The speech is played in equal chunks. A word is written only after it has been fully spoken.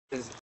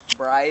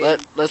Brian.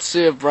 Let's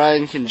see if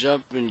Brian can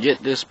jump and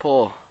get this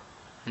pole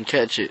and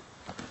catch it.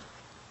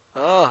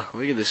 Oh,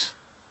 look at this.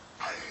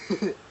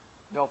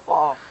 Don't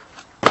fall.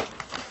 Oh,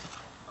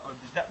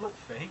 did that look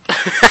fake?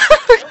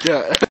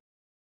 Yeah.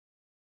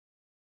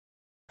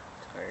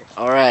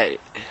 Alright,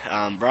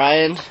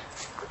 Brian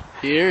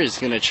here is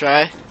gonna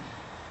try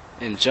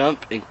and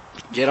jump and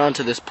get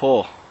onto this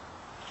pole.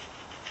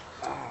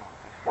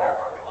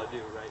 I'll do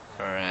it right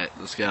now. Alright,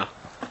 let's go.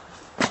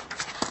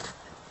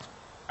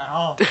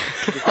 Ow!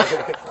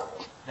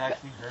 That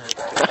actually hurt.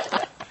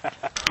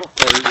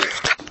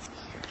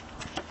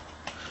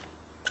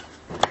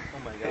 Oh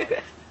my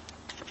god.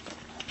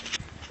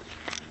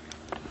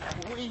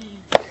 Whee!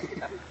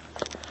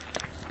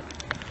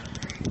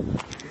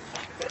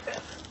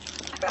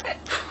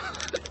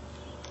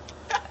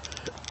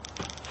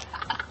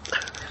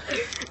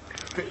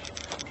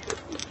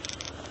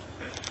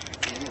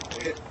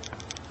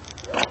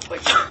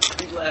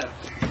 He left.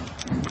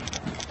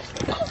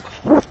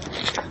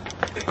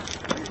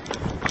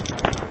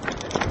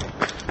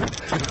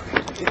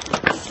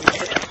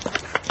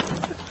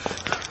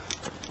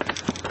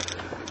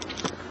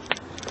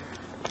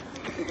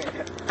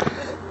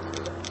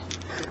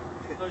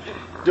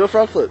 Do a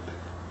front flip.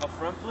 A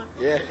front flip?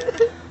 Yeah.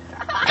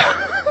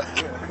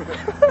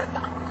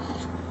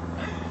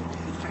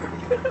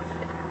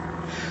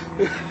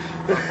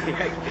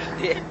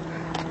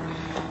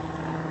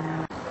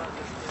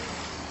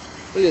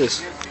 Look at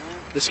this.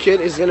 This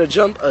kid is gonna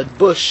jump a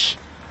bush.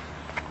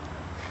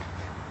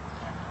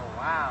 Oh,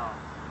 wow.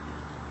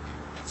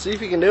 See if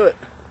he can do it.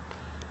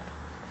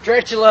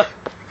 Tarantula.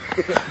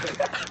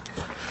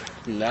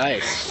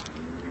 Nice.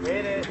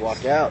 Made it.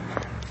 Walk out.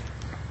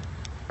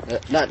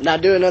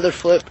 Not do another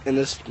flip in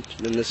this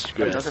grass.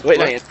 Another Wait,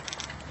 flip.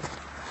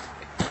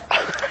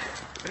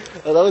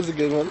 Oh, that was a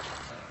good one.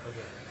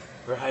 Okay.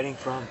 We're hiding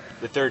from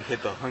the third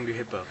hippo, hungry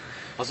hippo,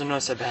 also known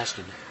as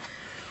Sebastian.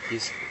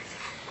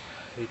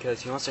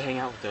 Because he wants to hang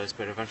out with us,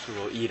 but eventually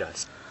will eat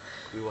us.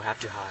 We will have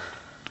to hide,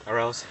 or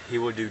else he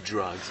will do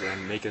drugs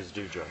and make us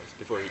do drugs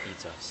before he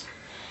eats us.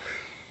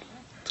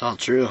 It's all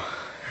true.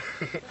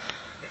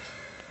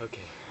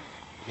 Okay.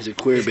 He's a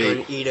queer He's going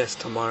bait. to eat us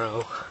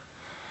tomorrow.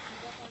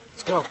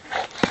 Let's go.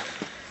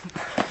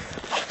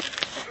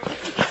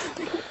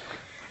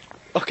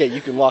 Okay, you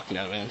can walk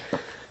now, man.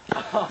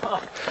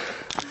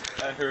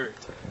 That hurt.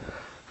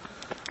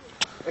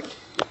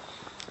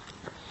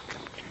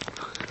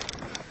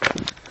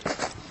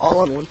 All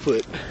on one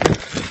foot.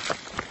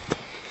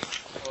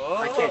 Oh.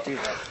 I can't do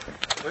that.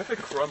 What if it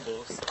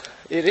crumbles?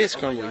 It is Oh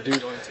my crumbling, God,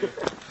 it's dude.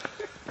 going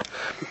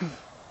to.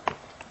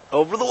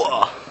 Over the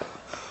wall.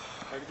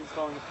 Everything's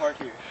falling apart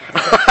here.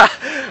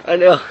 I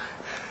know.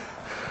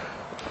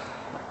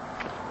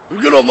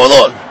 Get on my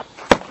lawn.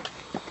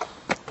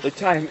 The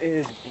time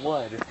is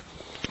blood.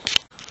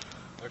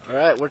 Okay.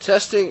 Alright, we're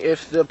testing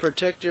if the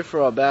protector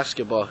for a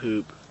basketball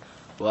hoop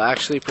will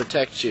actually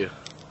protect you.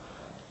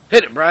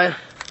 Hit it, Brian.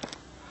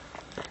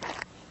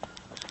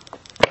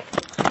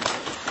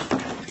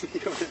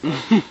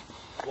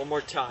 One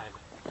more time.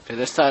 Okay,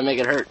 this time make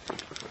it hurt.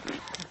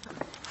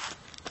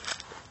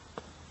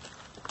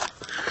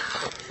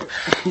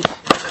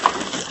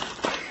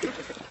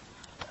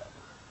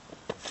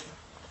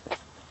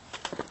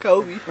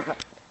 Kobe.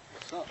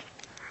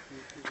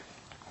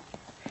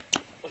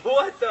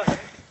 What the heck?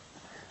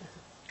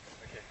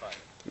 Okay, fine.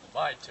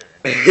 My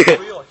turn.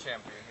 Real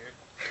champion here.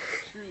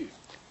 Screw you.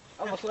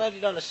 I almost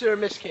landed on a sewer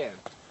mist can.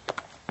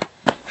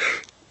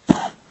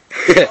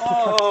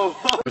 Oh!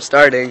 I'm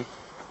starting.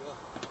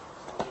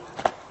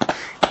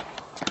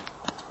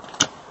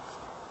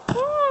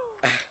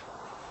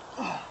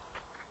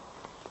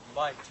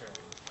 My turn.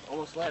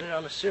 Almost landed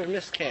on a sewer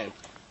mist can.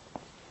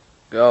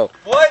 Go.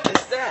 What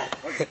is that?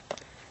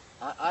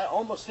 I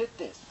almost hit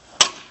this.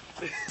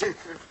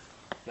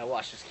 Now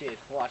watch this kid.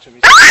 Watch him.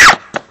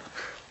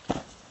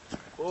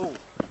 Oh.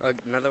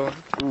 Another one?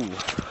 Ooh.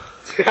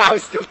 I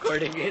was still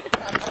recording it.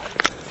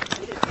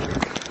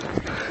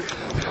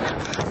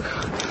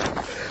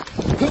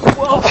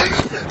 Whoa.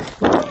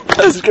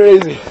 That's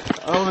crazy.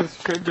 I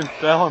almost tripped and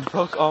fell and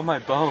broke all my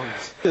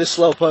bones. This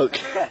slow poke.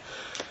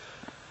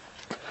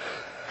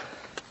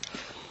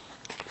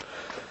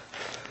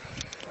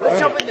 Let's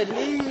jump in the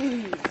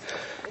knees.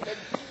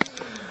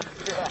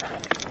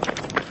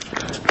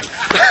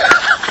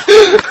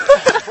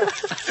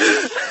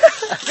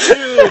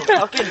 Dude,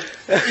 how can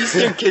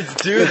Eastern kids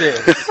do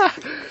this?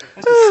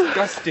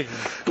 That's disgusting.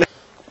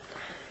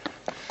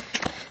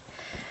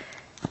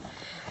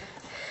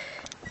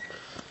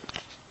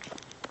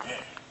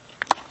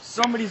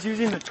 Somebody's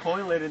using the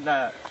toilet in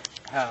that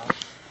house.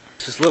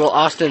 This is little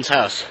Austin's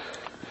house.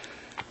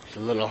 He's a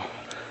little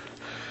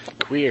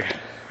queer.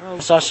 I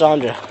saw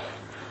Sandra.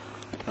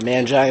 A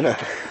mangina.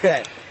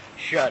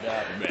 Shut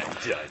up.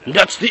 And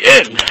that's the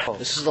end.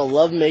 This is a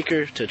love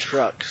maker to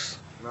trucks.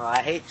 No,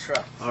 I hate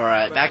trucks.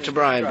 Alright, back to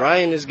Brian.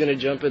 Brian is gonna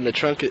jump in the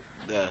trunk of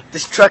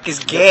This truck is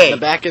gay. the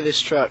back of this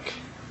truck.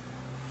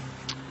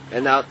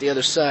 And out the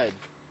other side.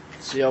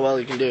 See how well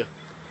you can do.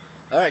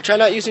 Alright, try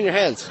not using your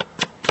hands.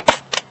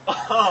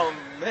 Oh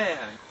man.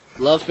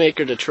 Love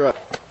maker to truck.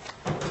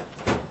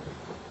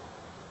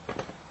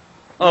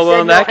 Oh, well,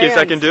 in that case,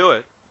 I can do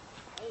it.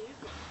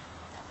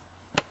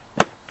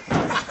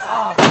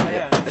 Oh,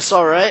 man. It's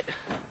alright.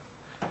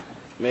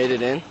 Made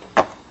it in.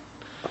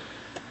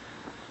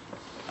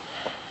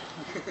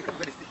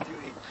 What is he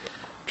doing?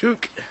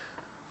 Kook.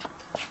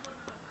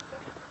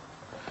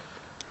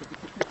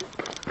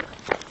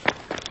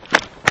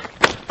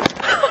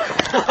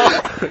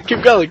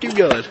 Keep going, keep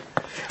going.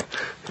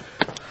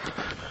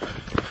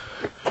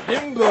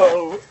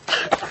 Himbo!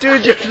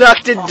 Dude, you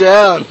knocked it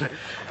down.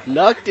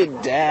 Knocked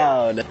it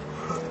down.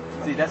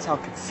 See, that's how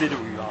considerate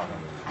we are.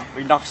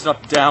 We knock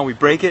stuff down, we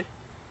break it,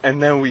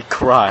 and then we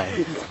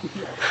cry.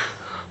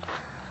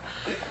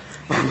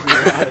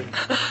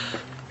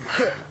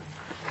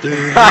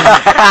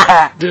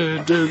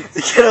 Dun, dun,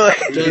 Get away!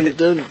 dun,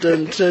 dun,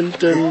 dun, dun,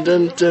 dun,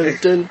 dun, dun,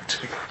 dun.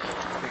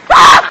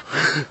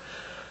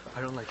 I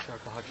don't like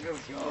sharp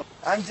objects.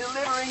 I'm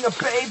delivering a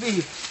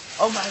baby!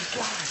 Oh my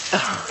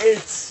god!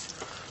 It's...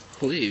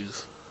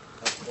 Leaves.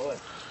 Oh boy.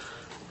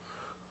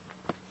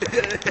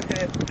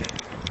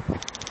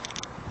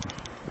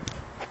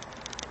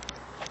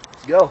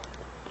 Let's go.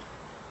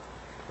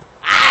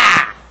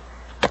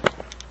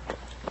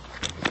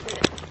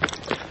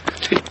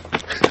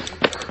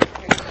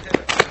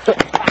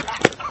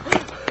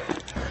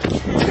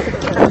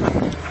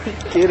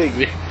 Kidding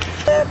me.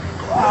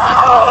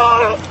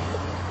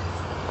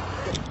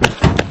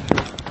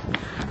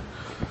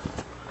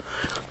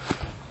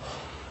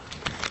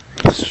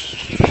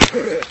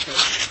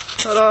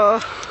 Ta-da!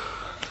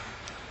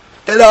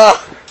 Hello!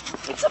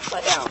 It's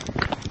upside down.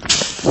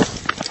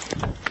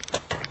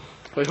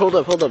 Wait, hold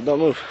up, don't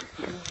move.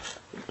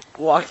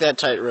 Walk that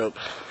tightrope.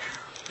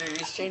 Dude,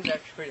 these chains are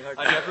actually pretty hard.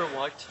 I never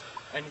walked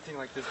anything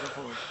like this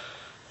before.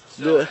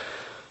 So, Do it.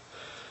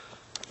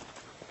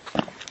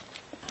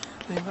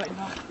 they might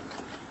not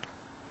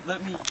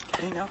let me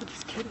hang out with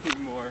this kid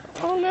anymore.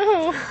 Oh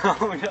no!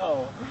 Oh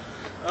no.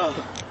 Oh.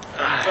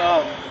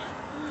 Oh.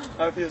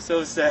 I feel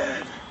so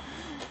sad.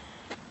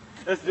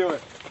 Let's do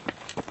it.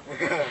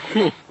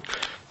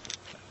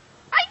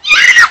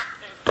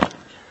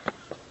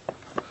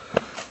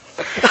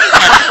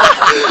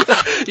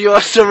 You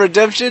want some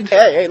redemption?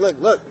 Hey, look,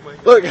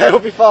 I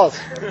hope he falls.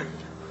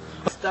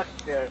 Stuck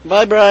there.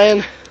 Bye,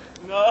 Brian.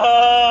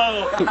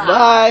 No!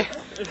 Bye.